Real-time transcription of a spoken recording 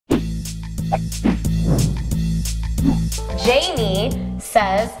Jamie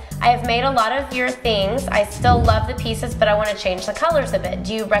says, I have made a lot of your things. I still love the pieces, but I want to change the colors a bit.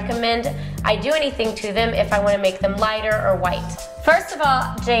 Do you recommend I do anything to them if I want to make them lighter or white? First of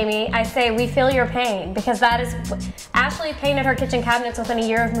all, Jamie, I say we feel your pain, because that is, Ashley painted her kitchen cabinets within a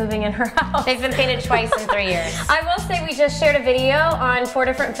year of moving in her house. They've been painted twice in 3 years. I will say we just shared a video on 4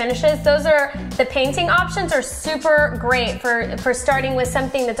 different finishes. Those are, the painting options are super great for starting with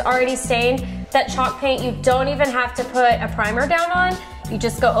something that's already stained. That chalk paint, you don't even have to put a primer down on. You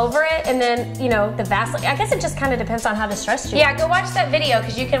just go over it, and then, you know, the Vaseline. I guess it just kind of depends on how distressed you are. Yeah, go watch that video,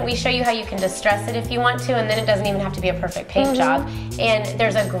 because we show you how you can distress it if you want to, and then it doesn't even have to be a perfect paint job. And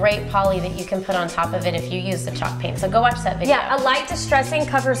there's a great poly that you can put on top of it if you use the chalk paint. So go watch that video. Yeah, a light distressing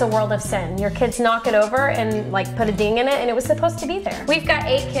covers a world of sin. Your kids knock it over and like put a ding in it, and it was supposed to be there. We've got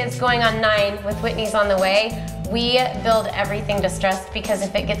 8 kids going on 9 with Whitney's on the way. We build everything distressed, because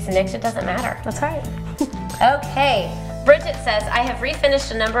if it gets nicked, it doesn't matter. That's right. Okay. Bridget says, I have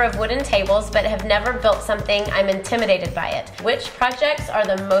refinished a number of wooden tables, but have never built something. I'm intimidated by it. Which projects are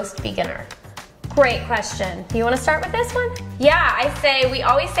the most beginner? Great question. Do you want to start with this one? Yeah, we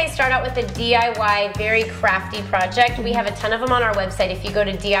always say start out with a DIY, very crafty project. We have a ton of them on our website. If you go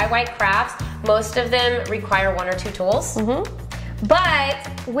to DIY crafts, most of them require 1 or 2 tools. But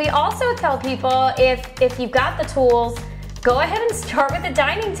we also tell people, if you've got the tools, go ahead and start with a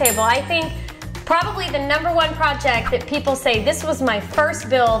dining table. I think probably the #1 project that people say, this was my first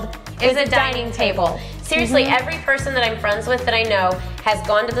build, is a dining table. Seriously, every person that I'm friends with that I know has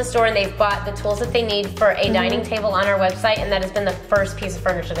gone to the store and they've bought the tools that they need for a dining table on our website, and that has been the first piece of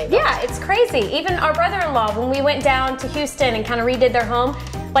furniture they bought. Yeah, it's crazy. Even our brother-in-law, when we went down to Houston and kind of redid their home,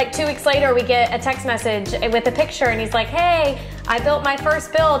 like 2 weeks later we get a text message with a picture, and he's like, hey, I built my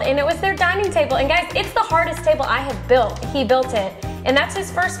first build, and it was their dining table. And guys, it's the hardest table I have built. He built it, and that's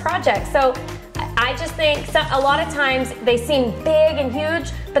his first project. So I just think a lot of times they seem big and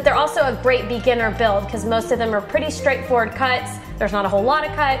huge, but they're also a great beginner build, because most of them are pretty straightforward cuts. There's not a whole lot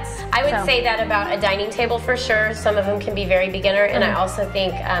of cuts. I would say that about a dining table for sure. Some of them can be very beginner, and I also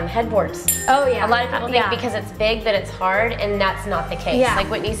think headboards. Oh yeah. A lot of people think because it's big that it's hard, and that's not the case. Yeah.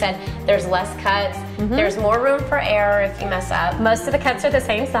 Like Whitney said, there's less cuts, there's more room for error if you mess up. Most of the cuts are the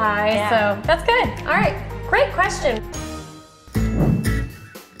same size, so that's good. All right, great question.